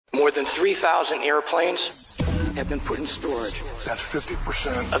More than 3,000 airplanes have been put in storage. That's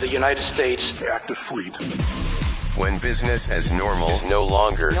 50% of the United States active fleet. When business as normal is no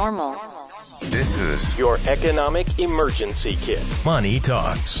longer normal. This is your economic emergency kit. Money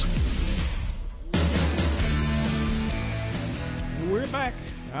Talks. We're back.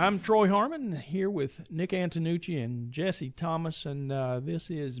 I'm Troy Harmon here with Nick Antonucci and Jesse Thomas, and this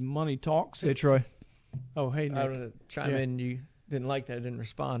is Money Talks. Hey, Troy. Oh, hey, Nick. I want to chime in. You didn't like that I didn't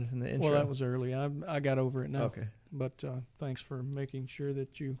respond in the intro. Well, that was early. I got over it now. Okay. But thanks for making sure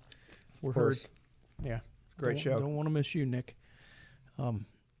that you were of course. heard. Yeah. Great show. Don't want to miss you, Nick.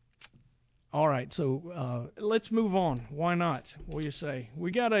 All right, so let's move on. Why not? What do you say?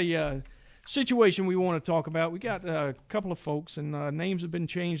 We got a situation we want to talk about. We got a couple of folks, and names have been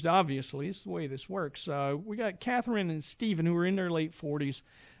changed, obviously. It's the way this works. We got Catherine and Stephen, who are in their late 40s.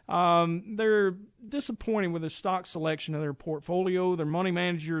 They're disappointed with the stock selection of their portfolio. Their money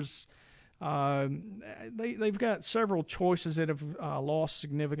managers, they've got several choices that have lost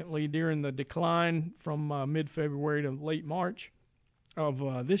significantly during the decline from mid-February to late March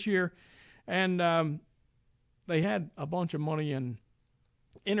of this year. And they had a bunch of money in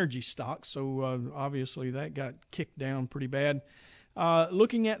energy stocks, so obviously that got kicked down pretty bad.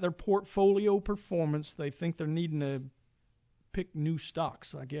 Looking at their portfolio performance, they think they're needing to pick new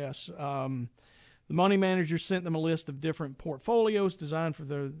stocks, I guess. The money manager sent them a list of different portfolios designed for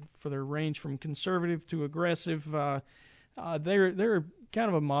their range from conservative to aggressive. They're kind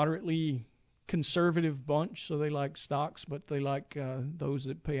of a moderately conservative bunch, so they like stocks, but they like those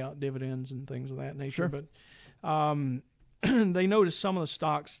that pay out dividends and things of that nature. Sure. But they notice some of the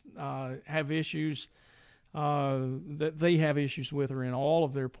stocks have issues that they have issues with are in all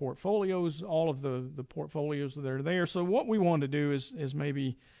of their portfolios, all of the portfolios that are there. So what we want to do is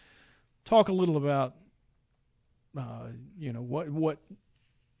maybe talk a little about what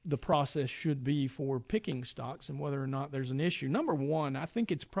the process should be for picking stocks and whether or not there's an issue. Number one, I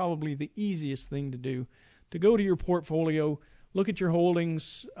think it's probably the easiest thing to do to go to your portfolio, look at your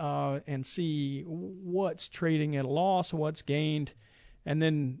holdings, and see what's trading at a loss, what's gained, and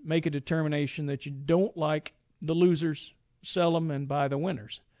then make a determination that you don't like the losers, sell them, and buy the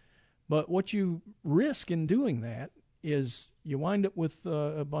winners. But what you risk in doing that is you wind up with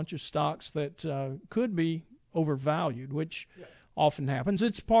a bunch of stocks that could be overvalued, which often happens.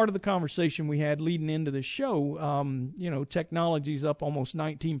 It's part of the conversation we had leading into the show. Technology's up almost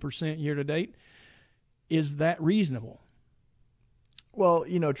 19% year to date. Is that reasonable? Well,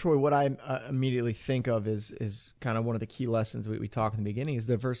 Troy, what I immediately think of is kind of one of the key lessons we talked in the beginning is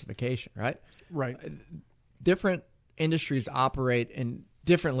diversification, right? Right. Different industries operate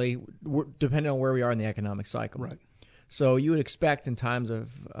differently depending on where we are in the economic cycle. Right. So you would expect in times of,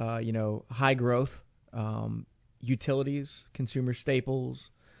 high growth, utilities, consumer staples,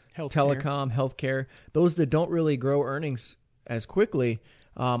 telecom, healthcare, those that don't really grow earnings as quickly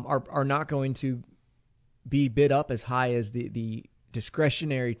are not going to be bid up as high as the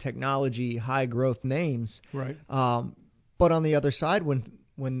discretionary technology, high growth names. Right. But on the other side,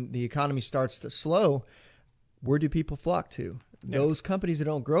 when the economy starts to slow, where do people flock to? Yep. Those companies that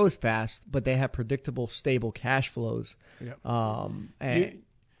don't grow as fast, but they have predictable, stable cash flows. Yep.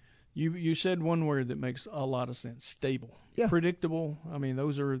 You said one word that makes a lot of sense: stable, predictable. I mean,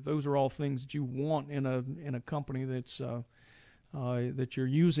 those are all things that you want in a company that's that you're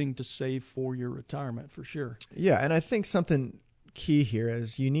using to save for your retirement, for sure. Yeah, and I think something key here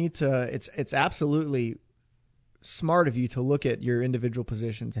is you need to. It's absolutely smart of you to look at your individual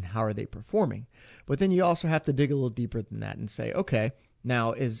positions and how are they performing, but then you also have to dig a little deeper than that and say, okay,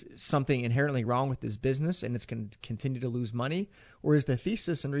 now is something inherently wrong with this business and it's going to continue to lose money, or is the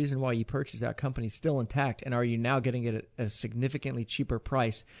thesis and reason why you purchased that company still intact, and are you now getting it at a significantly cheaper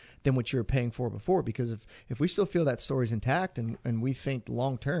price than what you were paying for before? Because if we still feel that story's intact and we think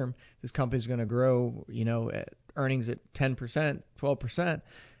long term this company's going to grow, at earnings at 10%, 12%,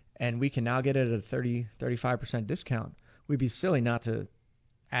 and we can now get it at a 30, 35% discount, we'd be silly not to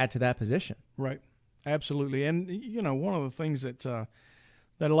add to that position. Right. Absolutely. And, one of the things that a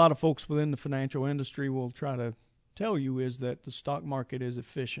lot of folks within the financial industry will try to tell you is that the stock market is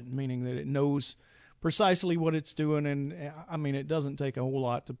efficient, meaning that it knows precisely what it's doing. And, I mean, it doesn't take a whole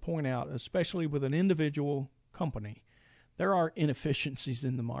lot to point out, especially with an individual company, there are inefficiencies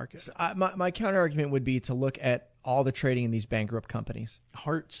in the market. So my counter argument would be to look at all the trading in these bankrupt companies.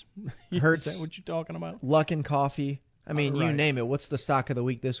 Hertz. Is that what you're talking about? Luckin Coffee. I mean, right. You name it. What's the stock of the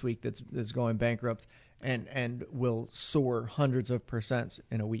week this week that's going bankrupt and will soar hundreds of percents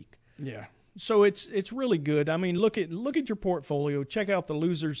in a week? Yeah. So it's really good. I mean, look at your portfolio. Check out the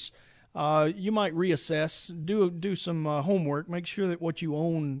losers. you might reassess, do some homework, make sure that what you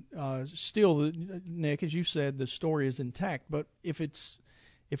own still, Nick, as you said, the story is intact. But if it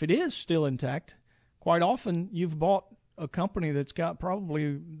is still intact, quite often you've bought a company that's got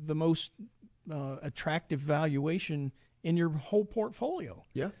probably the most attractive valuation in your whole portfolio.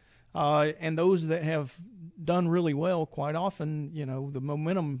 Yeah. And those that have done really well, quite often, the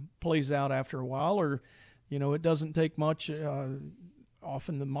momentum plays out after a while, or, it doesn't take much.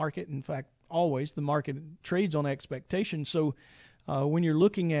 Often the market, in fact, always the market trades on expectation. So when you're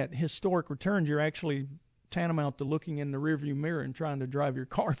looking at historic returns, you're actually tantamount to looking in the rearview mirror and trying to drive your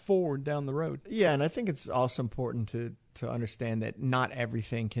car forward down the road. Yeah, and I think it's also important to understand that not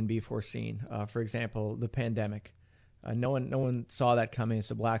everything can be foreseen. For example, the pandemic. No one saw that coming.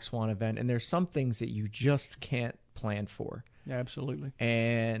 It's a black swan event, and there's some things that you just can't plan for. Absolutely.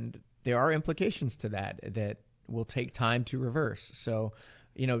 And there are implications to that will take time to reverse. So,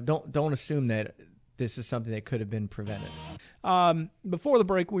 don't assume that this is something that could have been prevented. Before the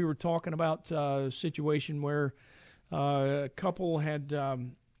break, we were talking about a situation where a couple had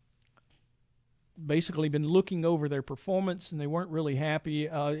basically been looking over their performance, and they weren't really happy.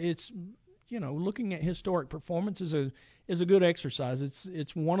 It's looking at historic performance is a good exercise.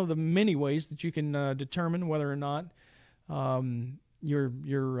 It's one of the many ways that you can determine whether or not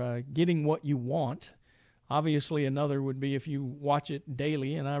you're getting what you want. Obviously, another would be if you watch it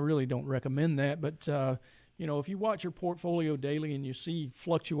daily, and I really don't recommend that. But if you watch your portfolio daily and you see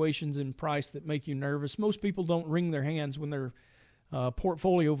fluctuations in price that make you nervous, most people don't wring their hands when their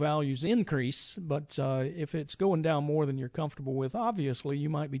portfolio values increase. But if it's going down more than you're comfortable with, obviously you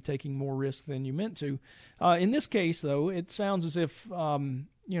might be taking more risk than you meant to. In this case, though, it sounds as if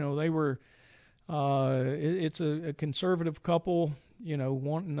they were. It's a conservative couple.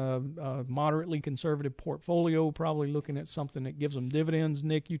 Wanting a moderately conservative portfolio, probably looking at something that gives them dividends.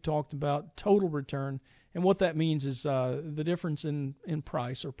 Nick, you talked about total return, and what that means is the difference in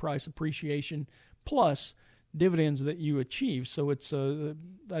price or price appreciation plus dividends that you achieve. So it's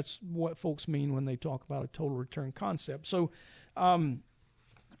that's what folks mean when they talk about a total return concept. So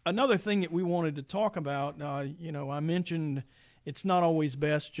another thing that we wanted to talk about, I mentioned it's not always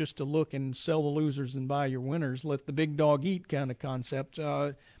best just to look and sell the losers and buy your winners. Let the big dog eat kind of concept.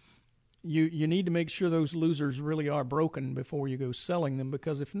 You need to make sure those losers really are broken before you go selling them,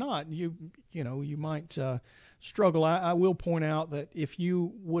 because if not, you might struggle. I will point out that if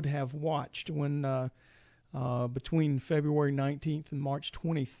you would have watched when between February 19th and March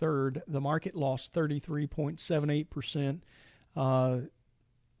 23rd, the market lost 33.78%.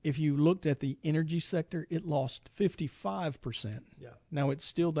 If you looked at the energy sector, it lost 55%. Yeah. Now it's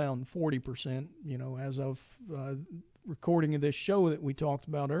still down 40%, as of recording of this show that we talked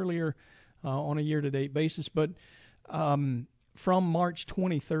about earlier on a year-to-date basis. But from March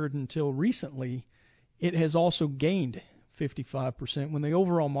 23rd until recently, it has also gained 55% when the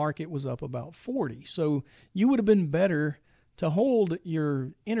overall market was up about 40%. So you would have been better to hold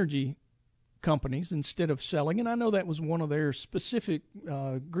your energy companies instead of selling, and I know that was one of their specific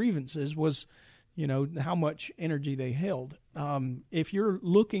grievances was, how much energy they held. If you're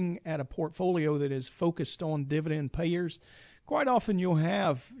looking at a portfolio that is focused on dividend payers, quite often you'll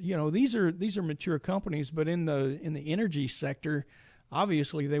have, these are mature companies, but in the energy sector,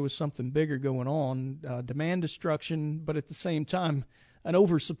 obviously there was something bigger going on, demand destruction, but at the same time an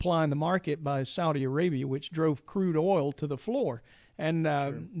oversupply in the market by Saudi Arabia, which drove crude oil to the floor. And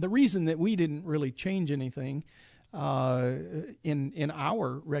the reason that we didn't really change anything in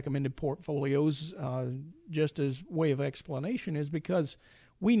our recommended portfolios, just as way of explanation, is because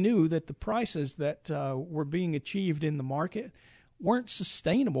we knew that the prices that were being achieved in the market weren't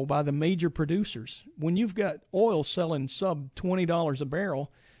sustainable by the major producers. When you've got oil selling sub $20 a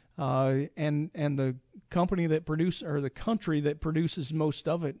barrel, and the company that produces, or the country that produces most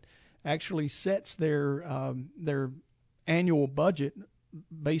of it, actually sets their annual budget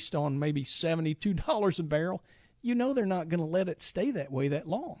based on maybe $72 a barrel, they're not going to let it stay that way that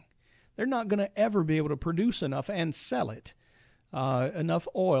long. They're not going to ever be able to produce enough and sell it, enough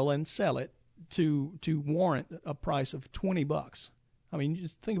oil and sell it to warrant a price of $20. I mean,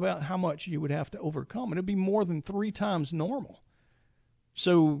 just think about how much you would have to overcome. It'd be more than 3 times normal.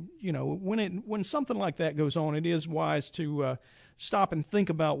 So, when something like that goes on, it is wise to stop and think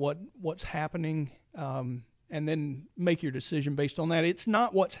about what's happening, and then make your decision based on that. It's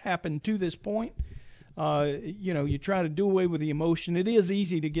not what's happened to this point. You try to do away with the emotion. It is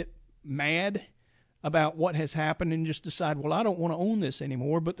easy to get mad about what has happened and just decide, well, I don't want to own this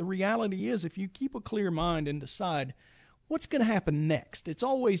anymore. But the reality is, if you keep a clear mind and decide what's going to happen next, it's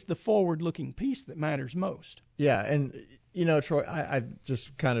always the forward-looking piece that matters most. Yeah, and Troy, I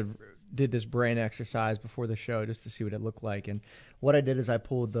just kind of did this brain exercise before the show just to see what it looked like. And what I did is I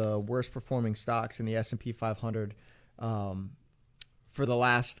pulled the worst performing stocks in the S&P 500 for the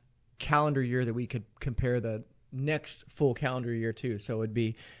last calendar year that we could compare the next full calendar year to. So it would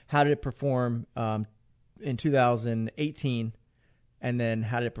be how did it perform in 2018, and then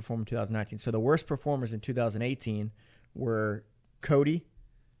how did it perform in 2019. So the worst performers in 2018 were Coty,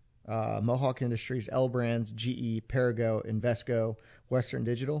 Mohawk Industries, L Brands, GE, Perrigo, Invesco, Western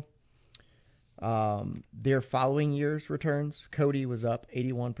Digital. Their following year's returns, Coty was up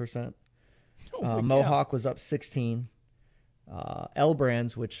 81%. Mohawk was up 16%. L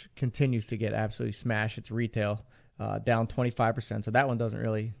Brands, which continues to get absolutely smashed, it's retail, down 25%. So that one doesn't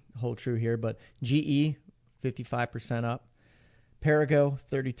really hold true here. But GE, 55% up. Perrigo,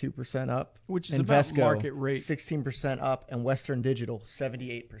 32% up. Which is Invesco, about market rate. 16% up. And Western Digital,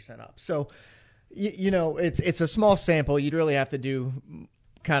 78% up. So, it's a small sample. You'd really have to do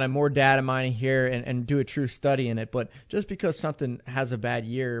kind of more data mining here and do a true study in it. But just because something has a bad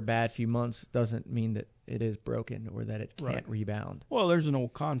year or bad few months doesn't mean that it is broken or that it can't rebound. Well, there's an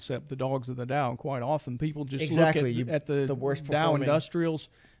old concept, the dogs of the Dow, and quite often people just exactly. look at the worst Dow performing Industrials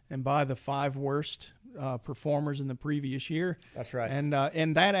and buy the 5 worst performers in the previous year. That's right. And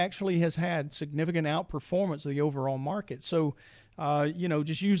that actually has had significant outperformance of the overall market. So,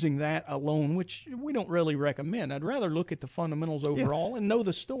 just using that alone, which we don't really recommend. I'd rather look at the fundamentals overall and know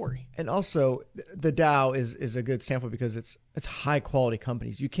the story. And also, the Dow is a good sample because it's high quality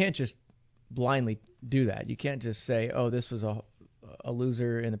companies. You can't just blindly do that. You can't just say, oh, this was a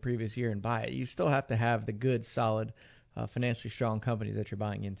loser in the previous year and buy it. You still have to have the good, solid, financially strong companies that you're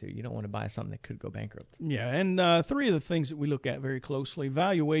buying into. You don't want to buy something that could go bankrupt. Yeah, and 3 of the things that we look at very closely: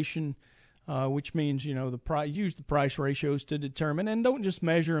 valuation, which means use the price ratios to determine, and don't just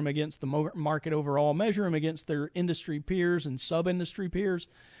measure them against the market overall. Measure them against their industry peers and sub-industry peers,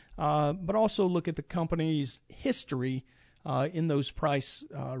 but also look at the company's history in those price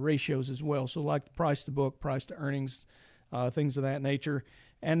ratios as well. So like the price to book, price to earnings, things of that nature.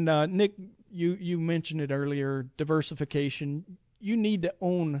 And Nick, you mentioned it earlier, diversification. You need to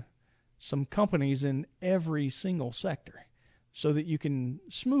own some companies in every single sector so that you can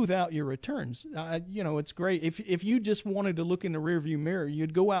smooth out your returns. It's great. If you just wanted to look in the rearview mirror,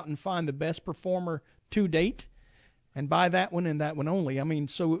 you'd go out and find the best performer to date and buy that one and that one only. I mean,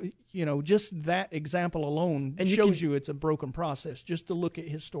 so, just that example alone shows you it's a broken process, just to look at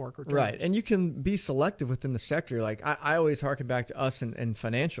historic returns. Right, and you can be selective within the sector. Like, I always harken back to us and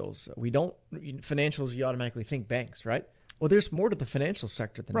financials. Financials, you automatically think banks, right? Well, there's more to the financial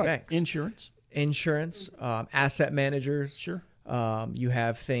sector than banks. Insurance, asset managers. Sure. You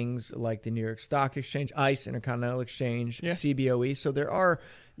have things like the New York Stock Exchange, ICE, Intercontinental Exchange, CBOE. So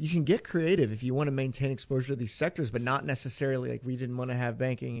you can get creative if you want to maintain exposure to these sectors, but not necessarily like we didn't want to have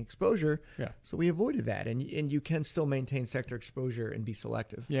banking exposure. Yeah. So we avoided that, and you can still maintain sector exposure and be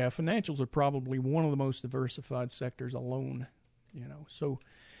selective. Yeah, financials are probably one of the most diversified sectors alone. So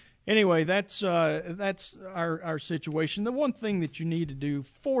anyway, that's our situation. The one thing that you need to do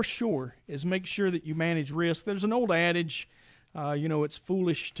for sure is make sure that you manage risk. There's an old adage. It's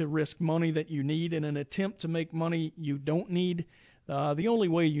foolish to risk money that you need in an attempt to make money you don't need. The only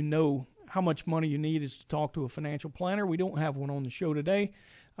way you know how much money you need is to talk to a financial planner. We don't have one on the show today,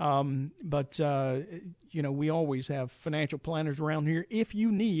 but we always have financial planners around here. If you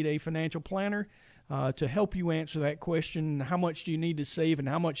need a financial planner to help you answer that question, how much do you need to save and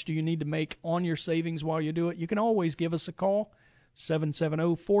how much do you need to make on your savings while you do it, you can always give us a call,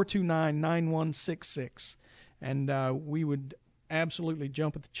 770-429-9166. And we would absolutely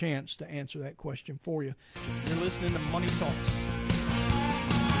jump at the chance to answer that question for you. You're listening to Money Talks.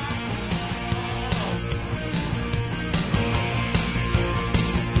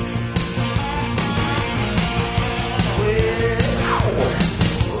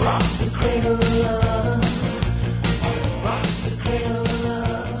 Rock the cradle of love. Rock the cradle of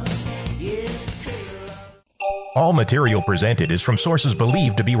love. Yes, cradle of love. All material presented is from sources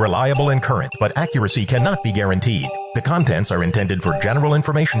believed to be reliable and current, but accuracy cannot be guaranteed. The contents are intended for general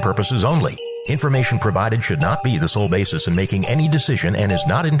information purposes only. Information provided should not be the sole basis in making any decision and is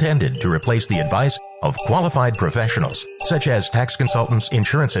not intended to replace the advice of qualified professionals, such as tax consultants,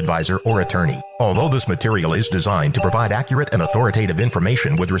 insurance advisor, or attorney. Although this material is designed to provide accurate and authoritative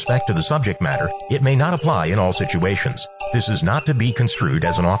information with respect to the subject matter, it may not apply in all situations. This is not to be construed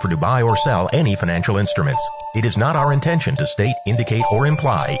as an offer to buy or sell any financial instruments. It is not our intention to state, indicate, or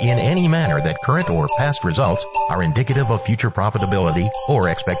imply in any manner that current or past results are indicative of future profitability or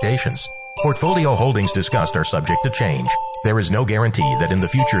expectations. Portfolio holdings discussed are subject to change. There is no guarantee that in the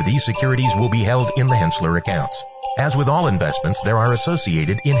future these securities will be held in the Hensler accounts. As with all investments, there are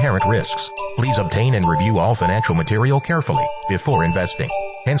associated inherent risks. Please obtain and review all financial material carefully before investing.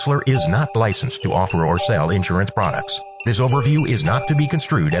 Henssler is not licensed to offer or sell insurance products. This overview is not to be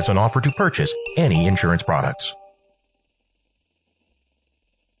construed as an offer to purchase any insurance products.